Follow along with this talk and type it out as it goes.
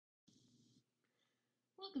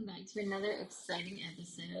Welcome back to another exciting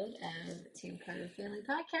episode of Team Carter Family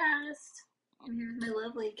Podcast. I'm here with my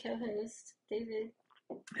lovely co-host, David.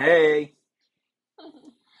 Hey.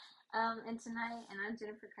 And I'm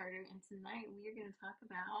Jennifer Carter, and tonight we are going to talk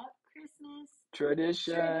about Christmas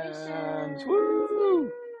Traditions. traditions.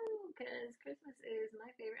 Woo! Because Christmas is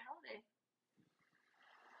my favorite holiday.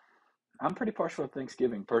 I'm pretty partial to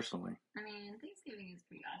Thanksgiving, personally. I mean, Thanksgiving is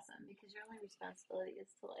pretty awesome because your only responsibility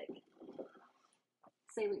is to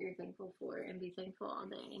say what you're thankful for and be thankful all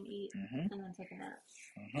day and eat and then take a nap.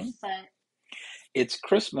 But it's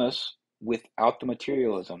Christmas without the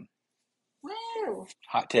materialism. woo!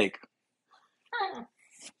 Hot take.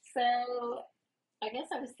 So I guess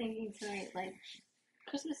I was thinking tonight,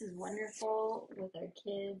 Christmas is wonderful with our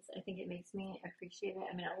kids. I think it makes me appreciate it.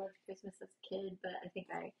 I mean, I loved Christmas as a kid, but I think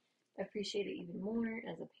I appreciate it even more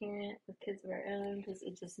as a parent with kids of our own because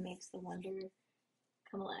it just makes the wonder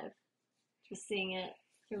come alive. Just seeing it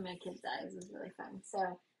through my kids' eyes is really fun.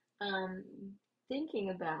 So, thinking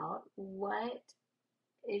about what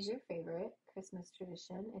is your favorite Christmas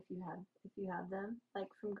tradition if you have them, like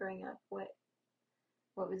from growing up, what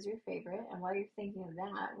was your favorite? And while you're thinking of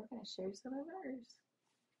that, we're going to share some of ours.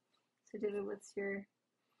 So, David, what's your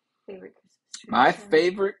favorite Christmas tradition? My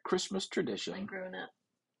favorite Christmas tradition. Like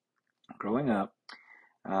growing up.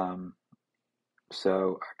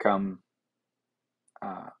 So I come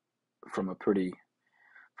from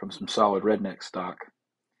some solid redneck stock.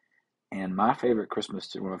 And one of my favorite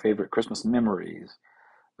Christmas memories,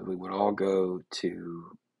 we would all go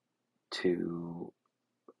to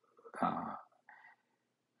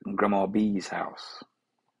Grandma B's house.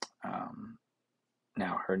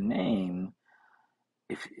 Now her name,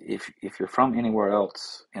 if you're from anywhere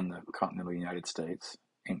else in the continental United States,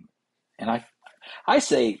 and I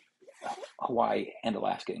say Hawaii and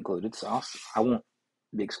Alaska included, so I won't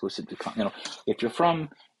be exclusive to continental. If you're from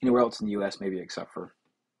anywhere else in the U.S., maybe except for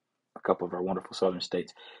a couple of our wonderful southern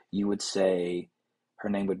states, you would say her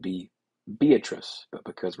name would be Beatrice, but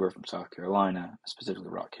because we're from South Carolina, specifically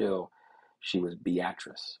Rock Hill, she was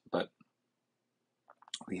Beatrice. But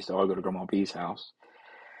we used to all go to Grandma B's house.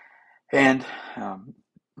 And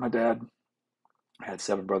my dad had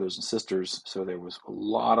 7 brothers and sisters, so there was a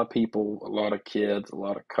lot of people, a lot of kids, a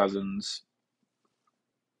lot of cousins.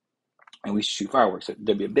 And we used to shoot fireworks.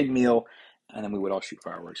 There'd be a big meal, and then we would all shoot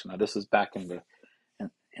fireworks. Now, this is back in the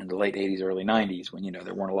late 80s, early 90s, when,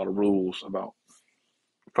 there weren't a lot of rules about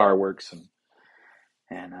fireworks.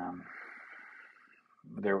 And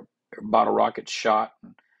there were bottle rockets shot,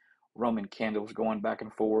 and Roman candles going back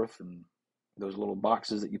and forth, and those little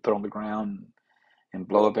boxes that you put on the ground and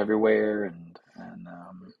blow up everywhere. And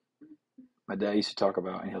my dad used to talk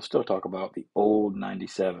about, and he'll still talk about, the old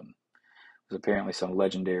 97. It was apparently some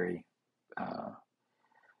legendary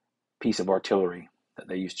piece of artillery that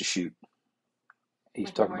they used to shoot. He's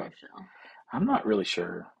like talking about. I'm not really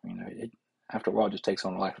sure. After a while, it just takes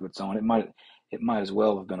on a life of its own. It might as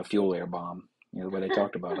well have been a fuel air bomb. The way they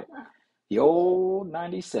talked about it. The old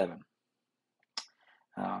 97.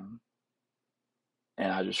 And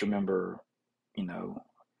I just remember,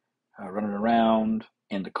 running around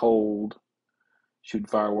in the cold, shooting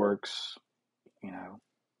fireworks,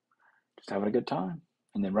 just having a good time.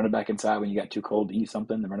 And then running back inside when you got too cold to eat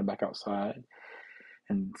something, then running back outside.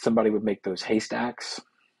 And somebody would make those haystacks,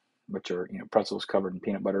 which are, pretzels covered in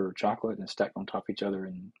peanut butter or chocolate and stacked on top of each other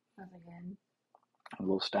in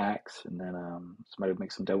little stacks. And then somebody would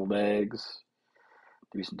make some deviled eggs.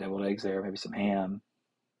 There'd be some deviled eggs there, maybe some ham.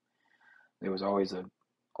 There was always a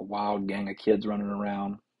wild gang of kids running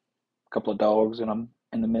around, a couple of dogs in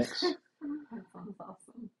the mix. That sounds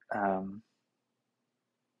awesome.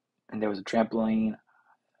 And there was a trampoline.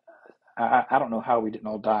 I don't know how we didn't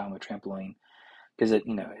all die on the trampoline, because it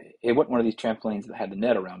wasn't one of these trampolines that had the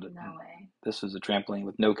net around it. No way. This was a trampoline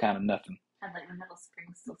with no kind of nothing. Had the metal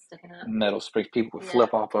springs still sticking up. Metal springs. People would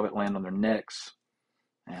flip off of it, land on their necks,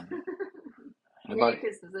 and Merry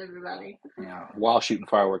Christmas, everybody. While shooting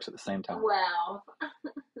fireworks at the same time. Wow.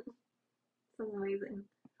 That's amazing.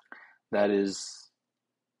 That is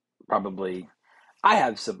probably,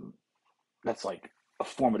 that's like a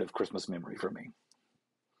formative Christmas memory for me.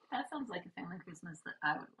 That sounds like a family Christmas that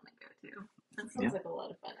I would want to go to. That sounds like a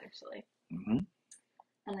lot of fun, actually. Mm-hmm.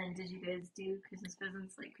 And then, did you guys do Christmas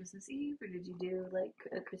presents like Christmas Eve, or did you do like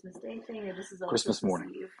a Christmas Day thing, or this is all Christmas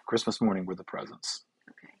morning? Eve? Christmas morning were the presents.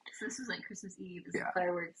 Okay, so this was like Christmas Eve, is the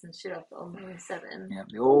fireworks and shit off the old 97. Yeah,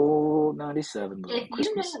 the old 97. If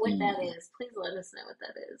you know what that is, please let us know what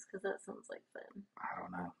that is, because that sounds like fun. I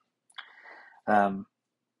don't know.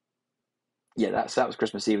 That was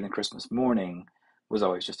Christmas Eve, and then Christmas morning was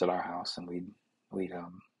always just at our house, and we'd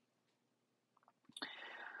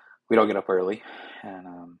we'd all get up early,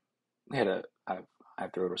 and we had I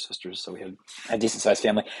have three older sisters, so we had a decent sized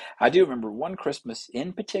family. I do remember one Christmas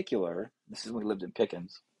in particular. This is when we lived in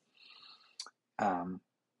Pickens. Um,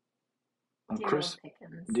 on Dear old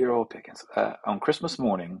Pickens. Dear old Pickens. On Christmas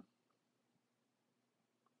morning,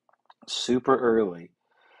 super early.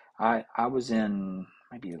 I was in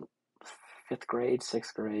maybe fifth grade,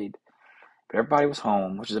 sixth grade. But everybody was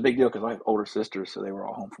home, which is a big deal because I have older sisters, so they were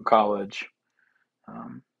all home from college.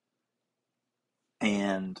 Um,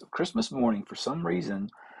 and Christmas morning, for some reason,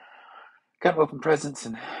 got to open presents,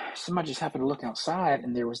 and somebody just happened to look outside,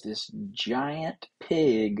 and there was this giant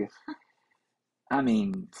pig. I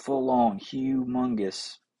mean, full on,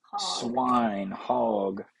 humongous Hog. swine,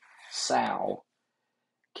 hog, sow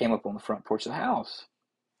came up on the front porch of the house.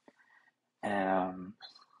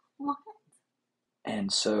 What?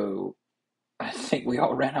 And so I think we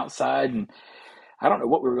all ran outside, and I don't know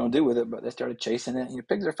what we were going to do with it, but they started chasing it. You know,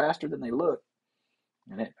 pigs are faster than they look.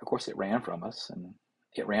 And of course, it ran from us, and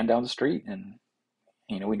it ran down the street, and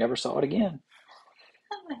we never saw it again.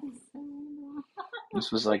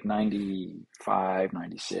 This was like 95,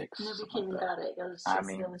 96. Nobody came and got it. It was I just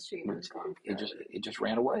mean, down the street. It was gone forever. it just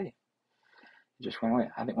ran away. It just ran away.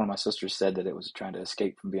 I think one of my sisters said that it was trying to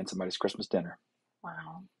escape from being somebody's Christmas dinner.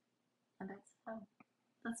 Wow. And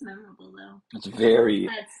that's memorable, though. It's very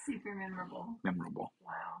That's super memorable. memorable.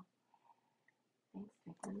 Wow. Thanks,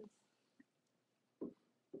 Pickens.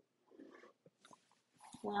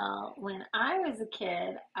 Well, when I was a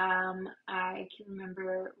kid, I can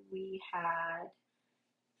remember we had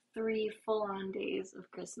 3 full-on days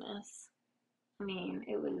of Christmas. I mean,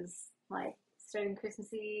 it was like starting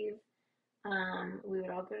Christmas Eve. We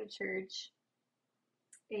would all go to church,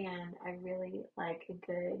 and I really like a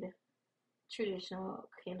good traditional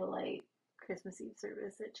candlelight Christmas Eve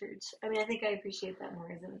service at church. I mean, I think I appreciate that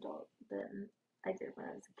more as an adult than I did when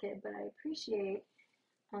I was a kid, but I appreciate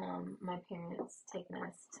my parents taking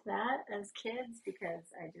us to that as kids because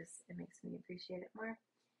it makes me appreciate it more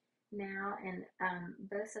now. And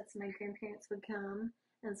both sets of my grandparents would come,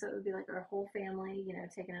 and so it would be like our whole family,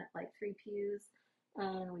 taking up like 3 pews,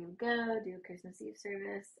 and we would go do a Christmas Eve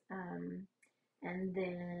service, and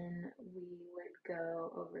then we would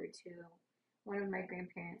go over to one of my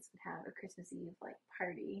grandparents would have a Christmas Eve like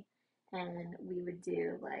party, and we would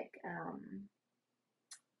do like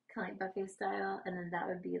kind of like buffet style, and then that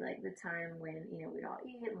would be like the time when we'd all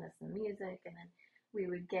eat and listen to music, and then we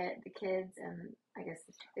would get the kids, and I guess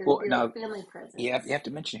it would be now, like family presents. you have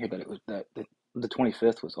to mention here that it was that the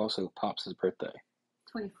 25th was also Pops' birthday.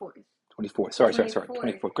 24th. 24th. Sorry.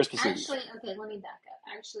 24th. Christmas Eve. Actually, okay, let me back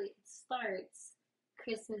up. Actually, it starts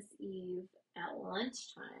Christmas Eve at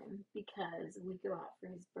lunchtime because we go out for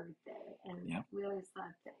his birthday, and we always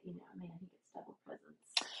thought that he gets double presents.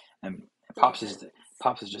 And Pops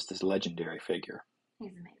is just this legendary figure.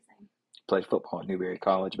 He's amazing. Played football at Newberry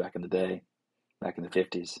College back in the day, back in the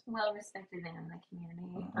 50s. Well respected man in the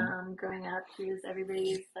community. Mm-hmm. Growing up, he was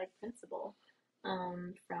everybody's like principal,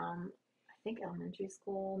 from I think elementary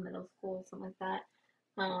school, middle school, something like that.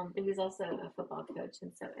 But he was also a football coach,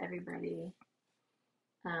 and so everybody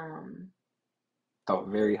thought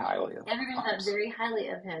very highly of him. Everybody thought very highly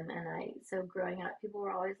of him, and so growing up, people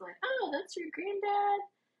were always like, "Oh, that's your granddad."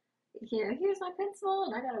 Here's my principal,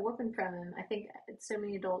 and I got a whooping from him. I think so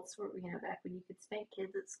many adults were, back when you could spank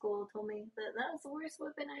kids at school, told me that was the worst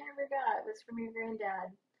whooping I ever got was from your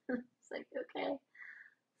granddad. It's like, okay,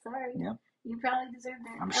 sorry. Yeah. You probably deserved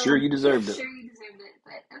it. I'm sure you deserved it. I'm sure you deserved it,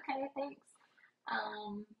 but okay, thanks.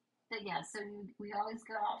 But yeah, so we always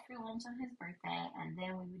go out for lunch on his birthday, and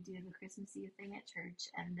then we would do the Christmas Eve thing at church,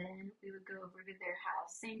 and then we would go over to their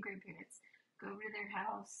house, same grandparents, go over to their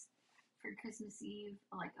house for Christmas Eve,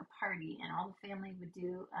 like a party, and all the family would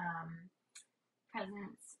do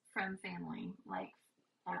presents from family, like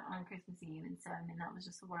on Christmas Eve. And so, I mean, that was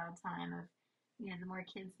just a wild time of, the more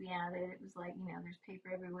kids we added, it was like, there's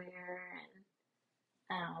paper everywhere,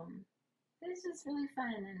 and it was just really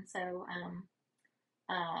fun. And so,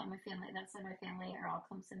 my family, that side of my family are all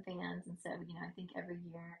Clemson fans, and so, I think every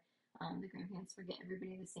year the grandparents would get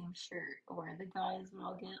everybody the same shirt, or the guys would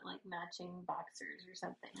all get like matching boxers or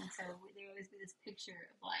something. And so there would always be this picture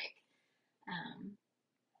of like,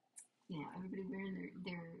 everybody wearing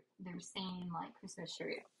their same like Christmas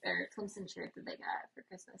shirt or Clemson shirt that they got for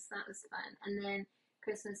Christmas. So that was fun. And then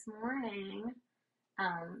Christmas morning,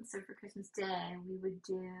 so for Christmas Day, we would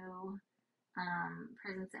do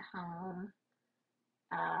presents at home.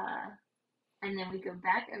 And then we go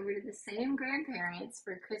back over to the same grandparents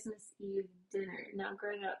for Christmas Eve dinner. Now,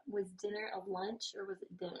 growing up, was dinner a lunch or was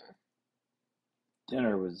it dinner?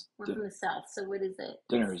 Dinner was... We're from the South, so what is it?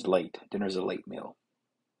 Dinner is late. Dinner is a late meal.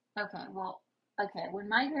 Okay, well, okay. When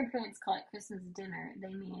my grandparents call it Christmas dinner, they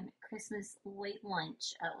mean Christmas late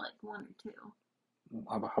lunch at like 1 or 2.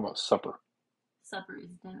 How about supper? Supper is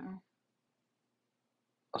dinner.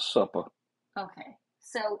 A supper. Okay.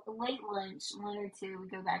 So late lunch, 1 or 2, we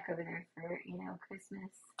go back over there for, Christmas.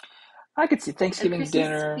 I could see A Thanksgiving Christmas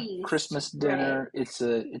dinner, feast, Christmas right? dinner. It's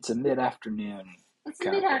a mid-afternoon It's a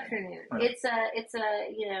kind of thing, mid-afternoon. right? It's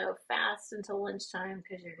a fast until lunchtime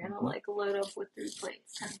because you're gonna Hmm. like load up with 3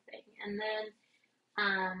 plates kind of thing. And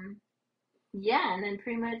then yeah, and then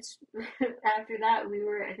pretty much after that we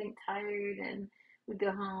were, I think, tired and we'd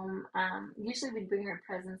go home. Usually we'd bring our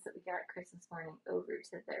presents that we got Christmas morning over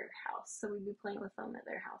to their house. So we'd be playing with them at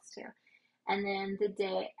their house too. And then the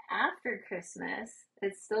day after Christmas,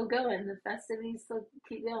 it's still going. The festivities still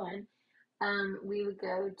keep going. We would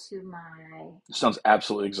go to my. Sounds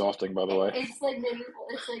absolutely exhausting, by the way. It's like medieval.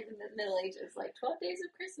 It's like the Middle Ages, like 12 days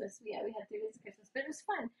of Christmas. Yeah, we had 3 days of Christmas, but it was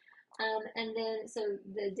fun. And then so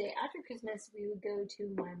the day after Christmas, we would go to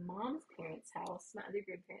my mom's parents' house. My other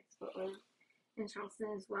grandparents would live in Charleston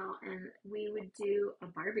as well, and we would do a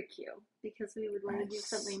barbecue because we would want to do Nice.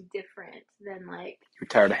 something different than like. You're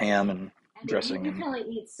tired of ham and I mean, dressing you and can only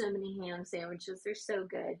eat so many ham sandwiches. They're so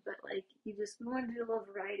good, but like you just want to do a little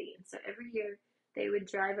variety. And so every year they would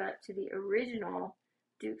drive up to the original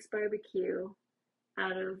Duke's Barbecue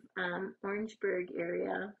out of Orangeburg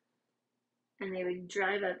area, and they would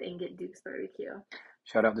drive up and get Duke's Barbecue.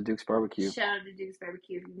 shout out to Duke's Barbecue. Shout out to Duke's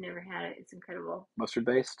Barbecue if you've never had it; it's incredible. Mustard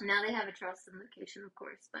based. Now they have a Charleston location, of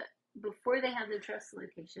course, but before they had the Charleston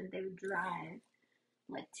location, they would drive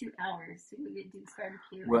like 2 hours to go get Duke's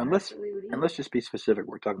Barbecue, Well, and and that's let's what we would and eat. let's just be specific. What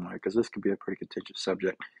we're talking about because this could be a pretty contentious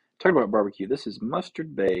subject. Talking about barbecue. This is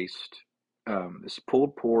mustard based. This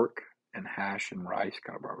pulled pork and hash and rice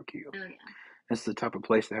kind of barbecue. Oh yeah, This is the type of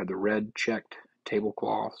place that had the red checked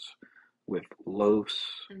tablecloths with loaves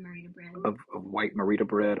and Marita bread. of white Marita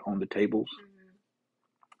bread on the tables.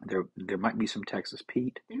 Mm-hmm. There might be some Texas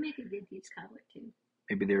Pete. They make a good peach cobbler too.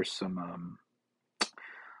 Maybe there's some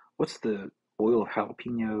what's the oil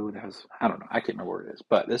jalapeno that has I don't know. I can't remember what it is.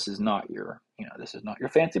 But this is not your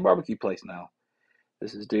fancy barbecue place now.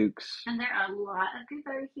 This is Duke's. And there are a lot of good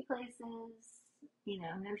barbecue places.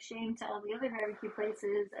 No shame to all the other barbecue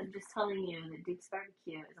places. I'm just telling you that Duke's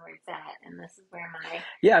Barbecue is where it's at, and this is where my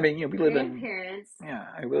Yeah, I mean, we live in grandparents we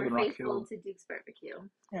live were in Rock faithful Hill. to Duke's Barbecue.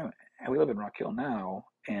 Yeah, and we live in Rock Hill now,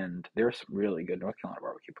 and there's some really good North Carolina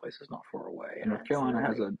barbecue places not far away. And Absolutely.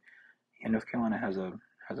 North Carolina has a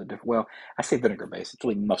different. Well, I say vinegar based. It's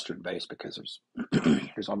really mustard based because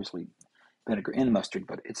there's obviously vinegar in mustard,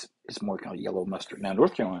 but it's more kind of yellow mustard. Now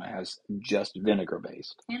North Carolina has just vinegar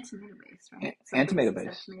based And tomato based, right? and, Some and tomato places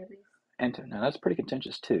have based, tomato based. and now that's pretty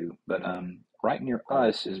contentious too. But right near Oh,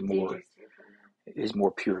 us dangerous territory now. is more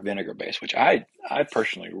pure vinegar based, which I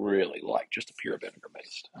personally really like, just a pure vinegar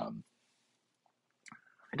based. And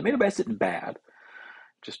tomato based isn't bad,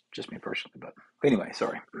 just me personally. But anyway,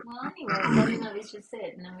 sorry. Well, anyway, well, that was just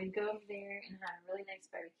it. And then we'd go over there and have a really nice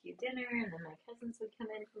barbecue dinner, and then my cousins would come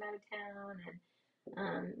in from out of town, and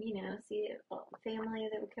see a family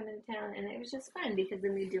that would come into town, and it was just fun because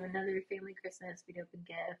then we'd do another family Christmas. We'd open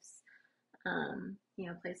gifts,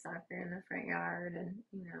 play soccer in the front yard, and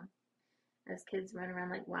as kids run around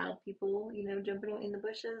like wild people, jumping in the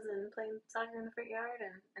bushes and playing soccer in the front yard,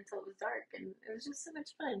 and until it was dark, and it was just so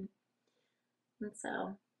much fun. And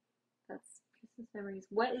so that's Christmas memories.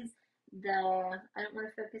 What is I don't want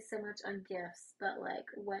to focus so much on gifts, but like,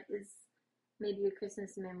 what is maybe a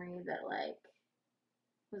Christmas memory that like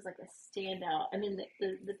was like a standout? I mean, the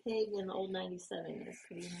pig in the old '97 is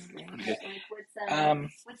pretty amazing. But like,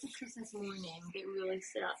 what's a Christmas morning that really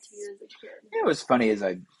stood out to you as a kid? It was funny as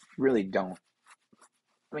I really don't.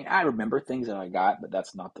 I mean, I remember things that I got, but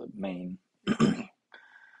that's not the main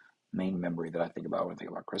memory that I think about when I think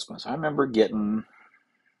about Christmas. I remember when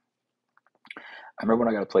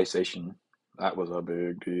I got a PlayStation. That was a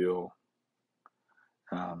big deal.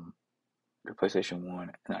 Um, the PlayStation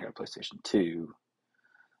 1, and I got a PlayStation 2.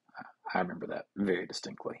 I remember that very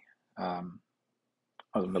distinctly. I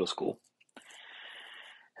was in middle school.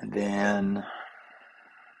 And then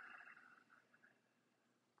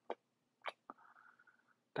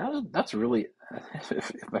that's really,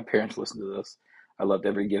 if my parents listen to this, I loved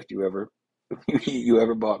every gift you ever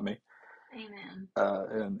bought me. Amen.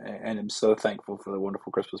 And I'm so thankful for the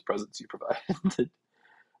wonderful Christmas presents you provided.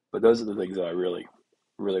 But those are the things that I really,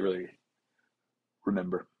 really, really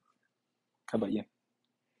remember. How about you?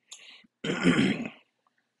 Um,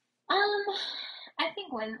 I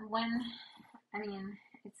think I mean,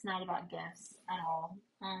 it's not about gifts at all.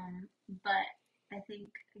 But I think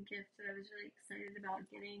a gift that I was really excited about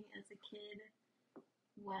getting as a kid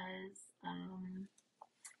was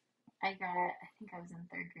I think I was in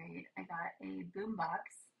third grade. I got a boombox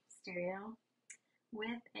stereo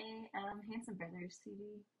with a Hanson Brothers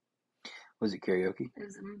CD. Was it karaoke? It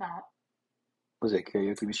was Mbop. Was it a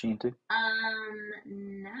karaoke machine too?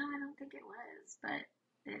 No, I don't think it was, but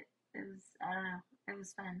it was I don't know. It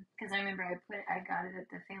was fun because I remember I got it at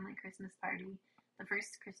the family Christmas party, the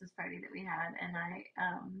first Christmas party that we had, and I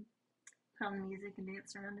put on the music and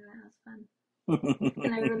danced around to it. It was fun.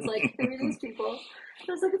 And everyone's like, "Who are these people?"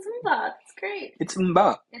 I was like, "It's Mbop. It's great. It's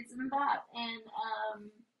mbop. It's Mbop." And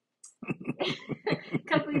a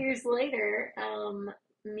couple years later,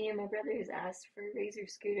 me and my brothers asked for Razor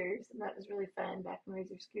scooters, and that was really fun. Back when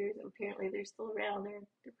Razor scooters, apparently they're still around.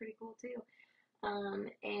 They're pretty cool too.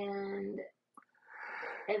 And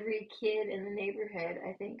every kid in the neighborhood,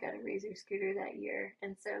 I think, got a Razor scooter that year.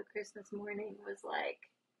 And so Christmas morning was like,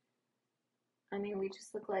 I mean, we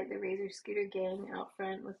just looked like the Razor scooter gang out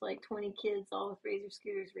front with like 20 kids, all with Razor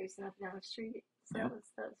scooters racing up and down the street. So Yeah. that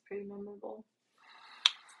was pretty memorable.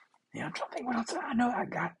 Yeah, I'm trying to think what else. I know I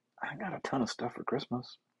got a ton of stuff for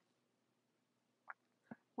Christmas.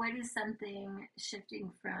 What is something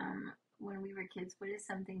shifting from when we were kids? What is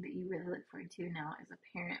something that you really look forward to now as a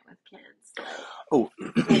parent with kids? Like, Oh,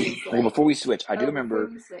 well, before we switch, I do remember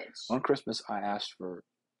one Christmas I asked for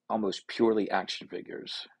almost purely action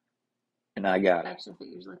figures, and I got action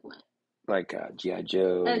figures like what? Like G.I.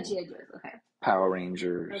 Joe. Oh, G.I. Joe's, okay. Power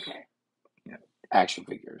Rangers. Okay. You know, action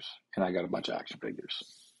figures, and I got a bunch of action figures.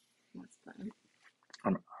 That's fun.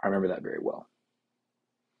 I remember that very well.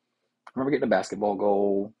 I remember getting a basketball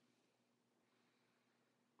goal.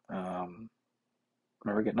 I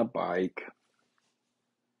remember getting a bike.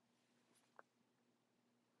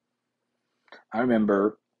 I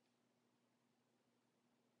remember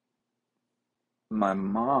my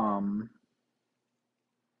mom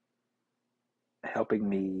helping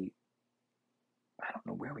me. I don't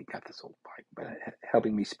know where we got this old bike, but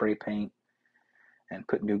helping me spray paint and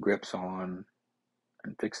put new grips on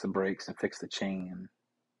and fix the brakes and fix the chain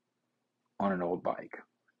on an old bike.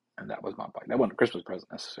 And that was my bike. That wasn't a Christmas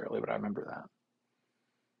present necessarily, but I remember that.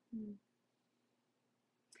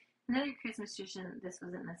 Another Christmas tradition, this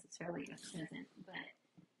wasn't necessarily a present, but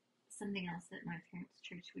something else that my parents'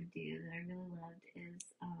 church would do that I really loved is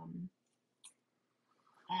uh,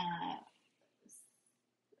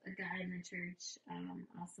 a guy in the church,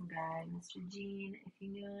 awesome guy, Mr. Gene. If you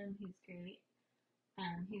know him, he's great.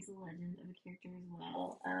 He's a legend of a character as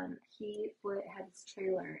well. He would have his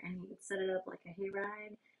trailer and he would set it up like a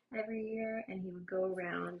hayride every year, and he would go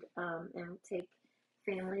around and take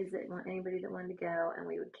families that want anybody that wanted to go, and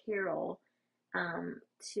we would carol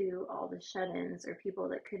to all the shut-ins or people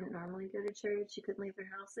that couldn't normally go to church, who couldn't leave their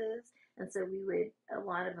houses, and so we would. A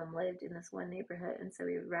lot of them lived in this one neighborhood, and so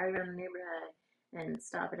we would ride around the neighborhood and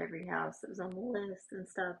stop at every house that was on the list and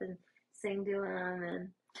stop and sing to them and.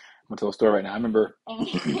 I'm gonna tell a story right now. I remember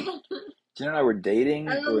Jen and I were dating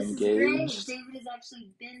or engaged. David has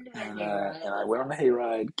actually been to and I went on the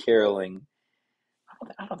hayride caroling.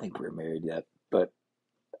 I don't think we were married yet, but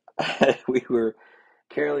we were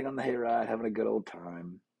caroling on the hayride, having a good old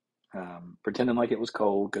time, pretending like it was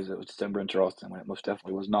cold because it was December in Charleston when it most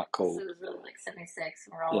definitely was not cold. So it was really like 76,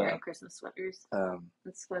 and we're all wearing Christmas sweaters and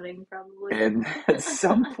sweating probably. And at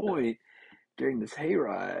some point during this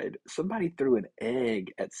hayride, somebody threw an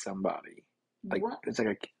egg at somebody. Like what? It's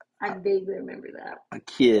like I vaguely remember that. A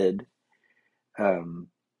kid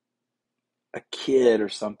or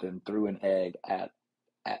something threw an egg at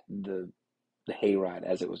the hayride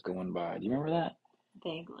as it was going by. Do you remember that?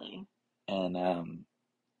 Vaguely. And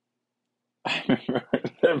I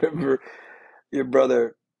remember your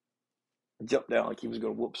brother jumped down like he was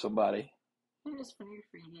going to whoop somebody. It was funny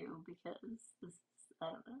for you because this. I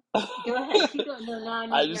don't know. Go ahead, keep going.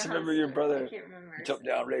 No, I just remember your brother jumped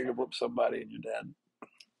down ready to whoop somebody, and your dad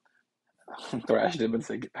thrashed him and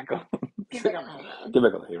said, "Get back on. Get back on the hayride. Get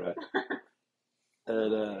back on the hayride."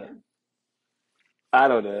 And I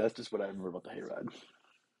don't know. That's just what I remember about the hayride.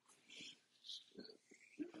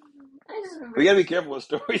 We gotta be careful with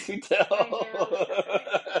stories we tell.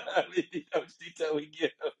 I mean, how much detail we give.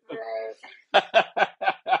 Right.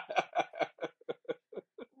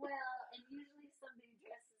 Well, and usually somebody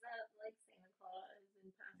dresses up like Santa Claus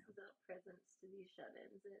and passes out presents to these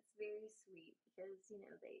shut-ins, and it's very sweet because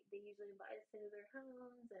they usually invite us into their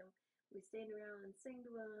homes, and we stand around and sing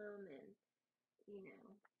to them, and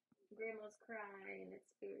grandmas cry, and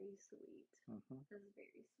it's very sweet. Mm-hmm. It's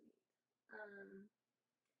very sweet.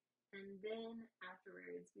 And then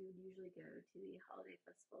afterwards, we would usually go to the Holiday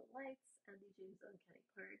Festival of Lights at the Jamestown County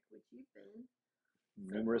Park, which you've been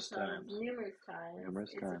numerous times.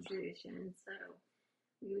 It's a tradition. So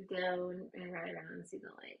we would go and ride around and see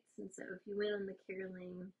the lights. And so if you went on the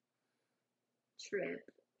caroling trip,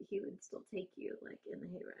 he would still take you like in the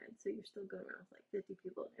hayride. So you're still going around with like 50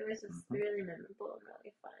 people. It was just Mm-hmm. really memorable and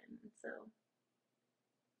really fun. And so,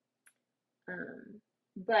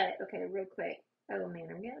 but okay, real quick. Oh man,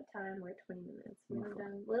 I'm out of time. We're at 20 minutes. We're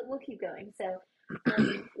done. We'll keep going. So,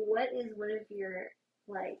 what is one of your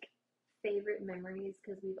like favorite memories?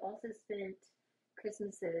 Because we've also spent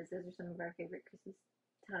Christmases. Those are some of our favorite Christmas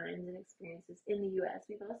times and experiences in the U.S.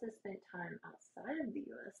 We've also spent time outside of the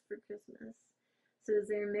U.S. for Christmas. So, is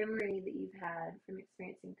there a memory that you've had from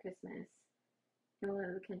experiencing Christmas in one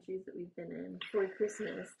of the countries that we've been in for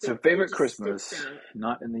Christmas So that favorite just sticks Christmas, out?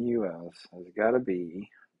 not in the U.S., has got to be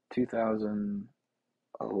 2011,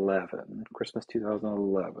 Christmas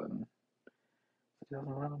 2011.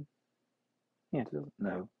 2011? Yeah,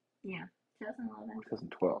 no, Yeah, 2011.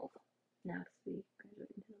 2012. No, because we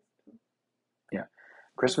graduated in 2012. Yeah,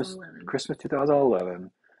 Christmas 2011. Christmas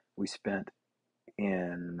 2011. We spent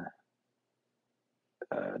in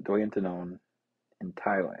Doi Intanon in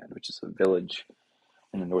Thailand, which is a village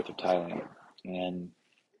in the north of Thailand. And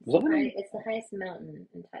was that the name? It's the highest mountain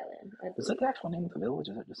in Thailand, I Is that believe. the actual name of the village?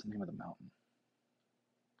 Or is that just the name of the mountain?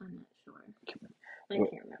 I'm not sure. I Well,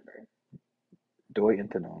 can't remember. Doi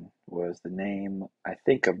Intanon was the name, I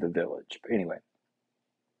think, of the village. But anyway,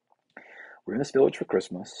 we're in this village for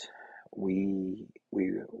Christmas. We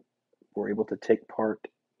were able to take part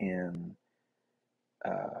in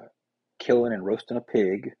uh, killing and roasting a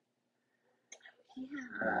pig,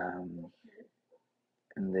 Yeah.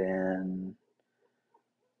 and then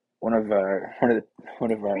one of our one of the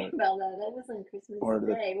one of Sorry our about that. That was on Christmas one of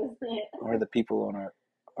the Day, wasn't it? one of the people on our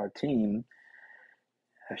team,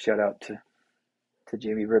 a shout out to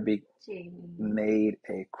Jamie Ribby, Jamie. made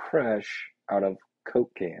a crush out of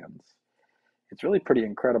Coke cans. It's really pretty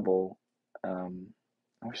incredible.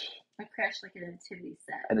 I wish I crashed like an nativity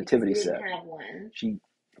set a because nativity we didn't set. have one. She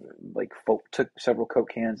like took several Coke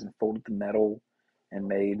cans and folded the metal and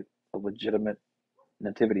made a legitimate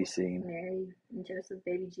nativity scene Mary and Joseph,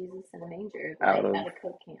 baby Jesus in a manger, out like of out of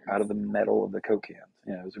Coke out cans. of the metal of the Coke cans.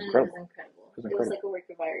 Yeah, it was And it was incredible. incredible. It was It was incredible. like a work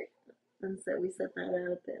of art. And so we set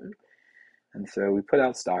that up And so we put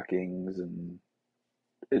out stockings, and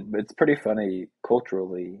it's pretty funny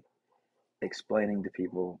culturally explaining to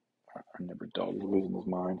people. Our neighbor dog is losing his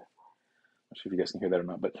mind. I'm not sure if you guys can hear that or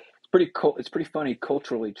not, but it's pretty cool. It's pretty funny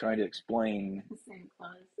culturally trying to explain Santa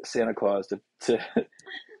Claus. Santa Claus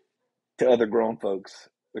to other grown folks,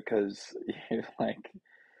 because you're like,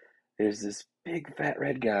 there's this big fat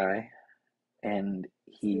red guy, and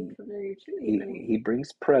he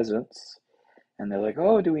brings presents, and they're like,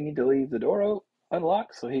 oh, do we need to leave the door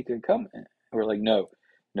unlocked so he can come? And we're like, no,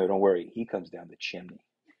 no, don't worry, he comes down the chimney.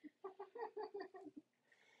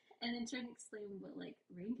 And then trying to explain what like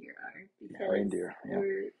reindeer are because Reindeer, yeah.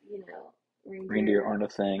 we're Reindeer aren't a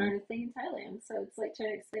thing. In Thailand. So it's like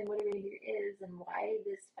trying to explain what a reindeer is and why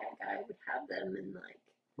this fat guy would have them and like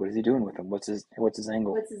What is he doing with them? What's his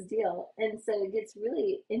angle? what's his deal? And so it gets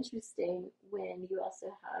really interesting when you also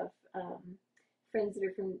have friends that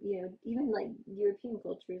are from even like European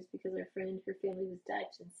cultures because our friend her family was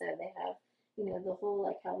Dutch and so they have the whole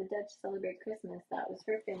like how the Dutch celebrate Christmas that was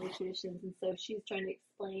her family traditions and so she's trying to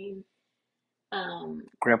explain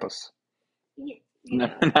Krampus. you No,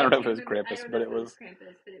 know, I don't know if it was I Krampus, don't but know it if it was was,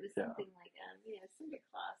 Krampus, but it was yeah. something like Santa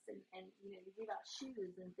Claus, and you give out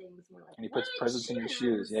shoes and things. And we're like, And he what puts presents in your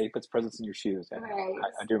shoes. shoes? Yeah, he puts presents in your shoes. Yeah, Right.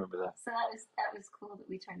 I do remember that. So that was cool that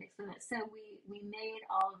we tried to explain it. So we made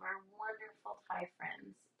all of our wonderful Thai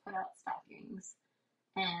friends put out stockings,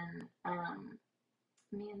 and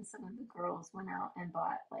me and some of the girls went out and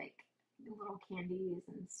bought like little candies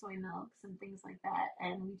and soy milks and things like that.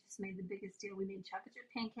 And we just made the biggest deal. We made chocolate chip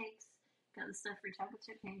pancakes, got the stuff for chocolate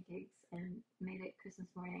chip pancakes, and made it Christmas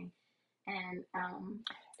morning. And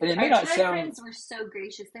And it may our not Thai sound. friends were so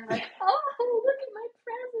gracious. They were like, "Oh, look at my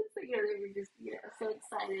presents!" They were just so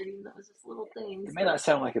excited, even though it was just little things. It may not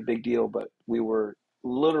sound like a big deal, but we were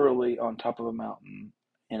literally on top of a mountain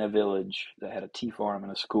in a village that had a tea farm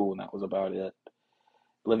and a school, and that was about it.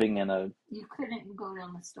 Living in a. You couldn't go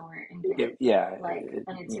down the store and get an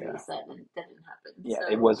activity set, and that didn't happen. Yeah,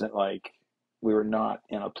 So it wasn't like we were not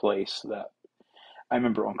in a place that. I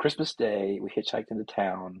remember on Christmas Day we hitchhiked into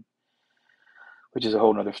town, which is a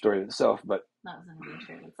whole other story in itself. But that was an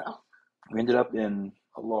adventure in itself. we ended up in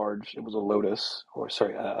it was a Lotus, or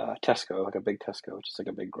sorry, a Tesco, like a big Tesco, which is like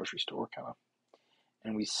a big grocery store kind of.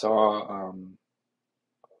 And we saw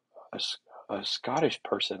a Scottish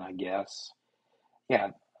person, I guess, yeah,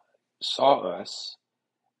 saw us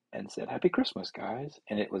and said, "Happy Christmas, guys."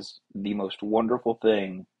 And it was the most wonderful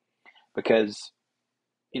thing because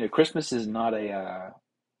Christmas is not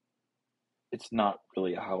it's not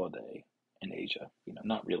really a holiday in Asia.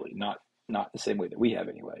 Not really, not the same way that we have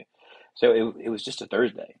anyway. So it was just a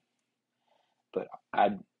Thursday, but I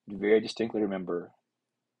very distinctly remember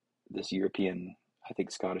this European, I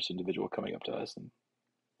think Scottish individual coming up to us and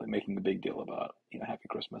like making a big deal about Happy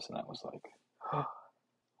Christmas, and that was like,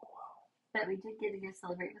 But we did get to go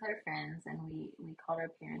celebrate with our friends, and we called our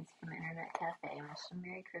parents from the internet cafe and wished them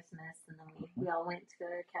Merry Christmas, and then we all went to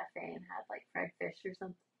a cafe and had like fried fish or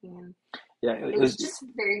something, and yeah, it was just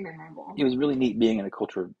very memorable. it was really neat being in a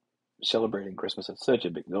culture celebrating Christmas. It's such a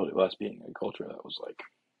big deal to us being in a culture that was like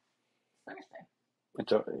Thursday.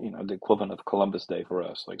 it's the equivalent of Columbus Day for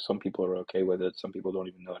us. Like some people are okay with it, some people don't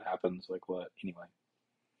even know it happens. Like what anyway.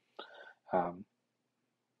 Um,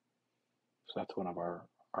 so that's one of our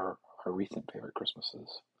recent favorite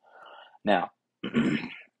Christmases. Now,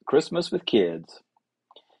 Christmas with kids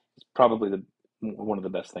is probably one of the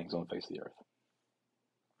best things on the face of the earth.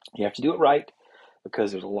 You have to do it right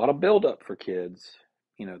because there's a lot of buildup for kids.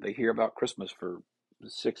 They hear about Christmas for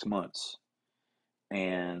 6 months,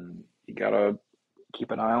 and you gotta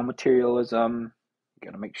keep an eye on materialism. You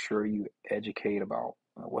gotta make sure you educate about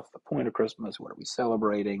what's the point of Christmas, what are we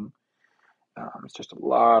celebrating. It's just a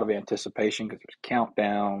lot of anticipation because there's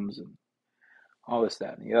countdowns and all this,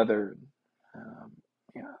 that, and the other. Um,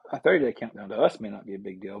 a 30-day countdown to us may not be a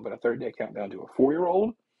big deal, but a 30-day countdown to a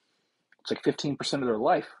 4-year-old, it's like 15% of their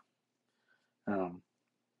life. Um,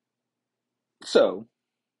 so,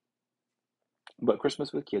 but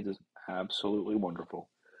Christmas with kids is absolutely wonderful.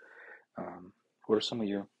 What are some of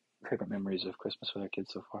your favorite memories of Christmas with our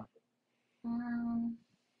kids so far? Um,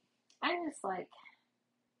 I just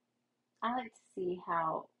I like to see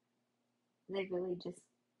how they really just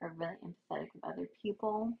are really empathetic with other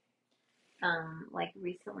people. Like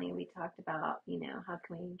recently we talked about, how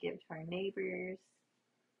can we give to our neighbors?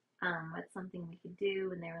 What's something we could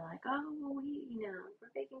do? And they were like, oh, well,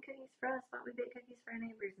 we're baking cookies for us, but we bake cookies for our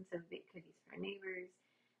neighbors. And so we bake cookies for our neighbors.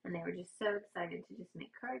 And they were just so excited to just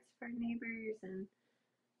make cards for our neighbors. And,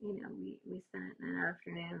 we spent an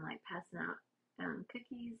afternoon like passing out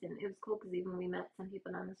cookies. And it was cool because even we met some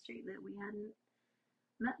people down the street that we hadn't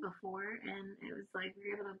met before. And it was like we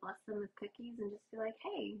were able to bless them with cookies and just be like,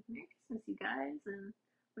 hey, Merry Christmas, you guys. And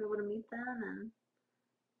we were able to meet them. And,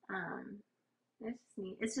 um, it's just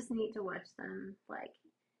neat. It's just neat to watch them. Like,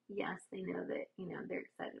 yes, they know that they're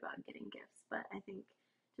excited about getting gifts, but I think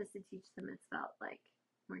just to teach them it's about like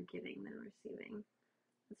more giving than receiving.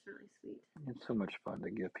 It's really sweet. It's so much fun to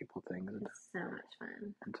give people things It's so much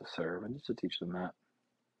fun. and to serve and just to teach them that.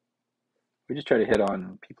 We just try to hit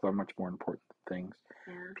on people are much more important than things.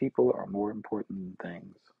 Yeah. People are more important than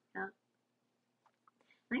things. Yeah.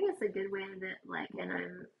 I think it's a good way that and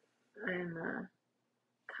I'm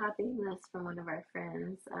copying this from one of our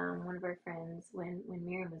friends. One of our friends when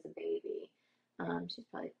Miriam was a baby, she's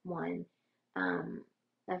probably one.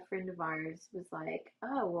 A friend of ours was like,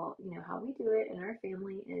 "Oh, well, how we do it in our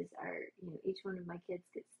family is each one of my kids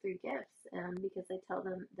gets 3 gifts, because I tell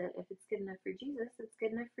them that if it's good enough for Jesus, it's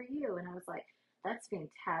good enough for you." And I was like, "That's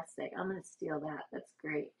fantastic. I'm gonna steal that. That's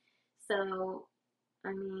great." So,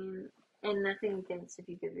 I mean, and nothing against if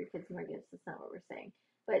you give your kids more gifts. That's not what we're saying,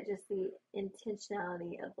 but just the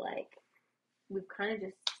intentionality of we've kind of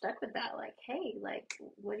just stuck with that. Like, hey,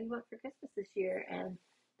 what do you want for Christmas this year? And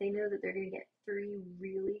they know that they're going to get 3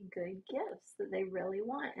 really good gifts that they really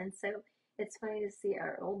want. And so it's funny to see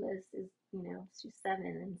our oldest is, she's 7.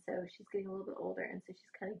 And so she's getting a little bit older. And so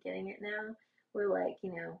she's kind of getting it now. We're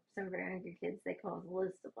some of our younger kids, they call us a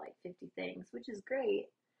list of 50 things, which is great.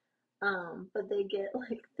 But they get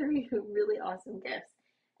 3 really awesome gifts.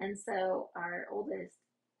 And so our oldest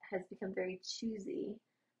has become very choosy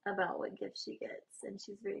about what gift she gets, and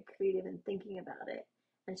she's very creative in thinking about it.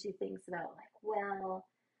 And she thinks about well,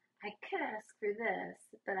 I could ask for this,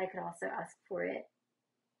 but I could also ask for it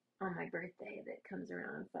on my birthday that comes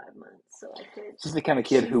around in 5 months. So I could. She's the kind of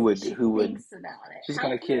kid who would thinks about it. she's the How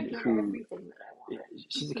kind of can I kid get who everything that I yeah, want?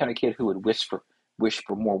 she's the kind of kid who would wish for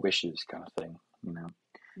more wishes kind of thing. You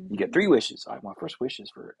get Mm-hmm. 3 wishes. My first wish is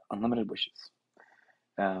for unlimited wishes.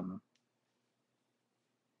 Um,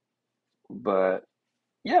 but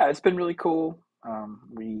yeah, it's been really cool.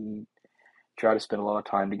 We try to spend a lot of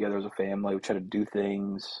time together as a family. We try to do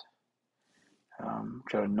things.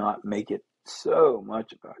 Try to not make it so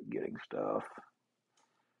much about getting stuff.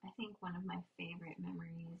 I think one of my favorite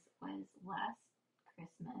memories was last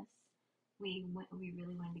Christmas. We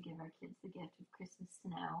really wanted to give our kids the gift of Christmas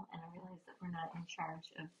snow, and I realized that we're not in charge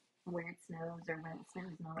of where it snows or when it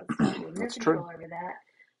snows and all that stuff. We have no That's true. control over that.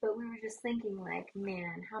 But we were just thinking, like,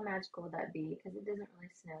 man, how magical would that be? Because it doesn't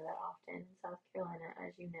really snow that often in South Carolina,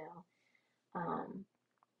 as you know. Um,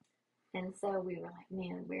 and so we were like,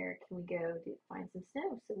 man, where can we go to find some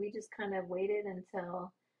snow? So we just kind of waited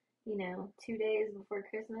until, 2 days before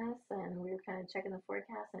Christmas, and we were kind of checking the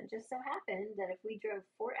forecast. And it just so happened that if we drove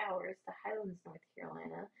 4 hours to Highlands, North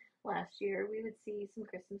Carolina last year, we would see some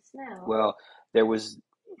Christmas snow Well, there was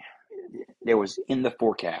in the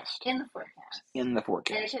forecast. in the forecast. In the And it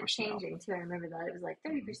forecast for kept snow. changing too. I remember that. It was like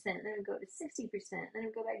 30%, then it would go to 60%, then it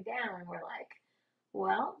would go back down. And we're like,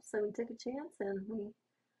 well, so we took a chance and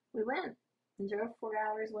we went and drove 4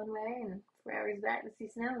 hours one way and 4 hours back to see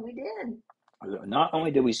snow, and we did. Not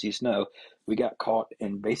only did we see snow, we got caught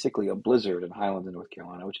in basically a blizzard in Highlands, North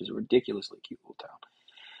Carolina, which is a ridiculously cute little town.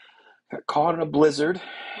 Got caught in a blizzard.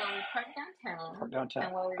 Well, we parked downtown, Parked downtown.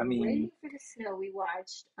 and while we I were mean, waiting for the snow, we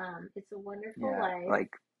watched "It's a Wonderful yeah, Life"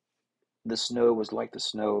 like the snow was like the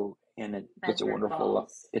snow in by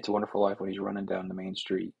Wordpress. It's a Wonderful Life when he's running down the main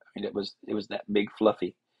street. I mean, it was that big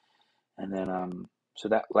fluffy, and then so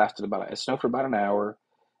that lasted it snowed for about an hour,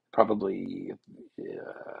 probably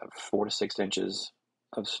 4 to 6 inches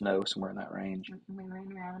of snow, somewhere in that range. We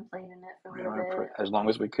ran around and played in it for a We little ran for bit. as long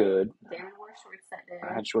as we could. David wore shorts that I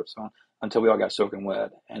day. had shorts on until we all got soaking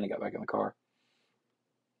wet and they got back in the car.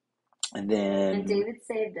 And And then, David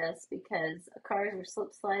saved us because cars were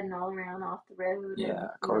slip sliding all around off the road, yeah, and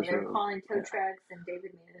cars they were are, calling tow yeah, trucks, and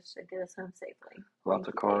David managed to get us home safely. lots Thank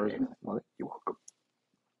of you, cars. David. Well, you're welcome.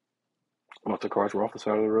 Lots of cars were off the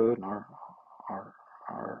side of the road, and our,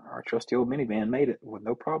 our trusty old minivan made it with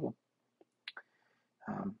no problem.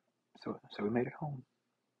 Um, so we made it home.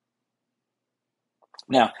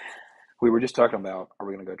 Now, we were just talking about, are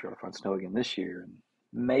we going to go try to find snow again this year? And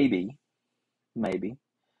maybe.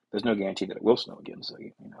 There's no guarantee that it will snow again, so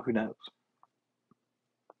who knows?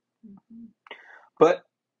 Mm-hmm. But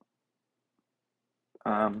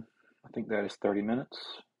I think that is 30 minutes.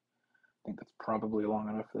 I think that's probably long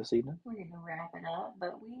enough for this evening. We're going to wrap it up,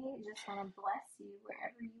 but we just want to bless you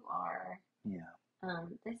wherever you are. Yeah.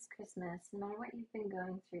 This Christmas, no matter what you've been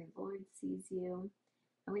going through, the Lord sees you.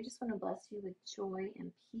 And we just want to bless you with joy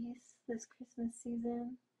and peace this Christmas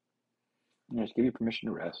season. Just give you permission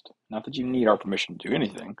to rest. Not that you need our permission to do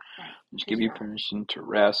anything. Right. Just give you permission to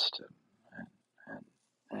rest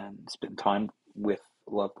and spend time with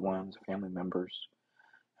loved ones, family members.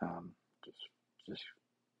 Um, just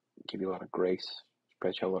give you a lot of grace.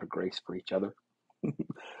 Spread you a lot of grace for each other.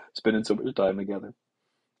 Spending so much time together.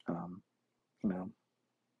 You know,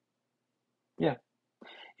 yeah.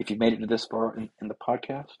 If you've made it to this far in the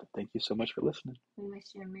podcast, thank you so much for listening. We wish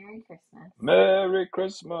you a Merry Christmas. Merry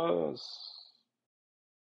Christmas.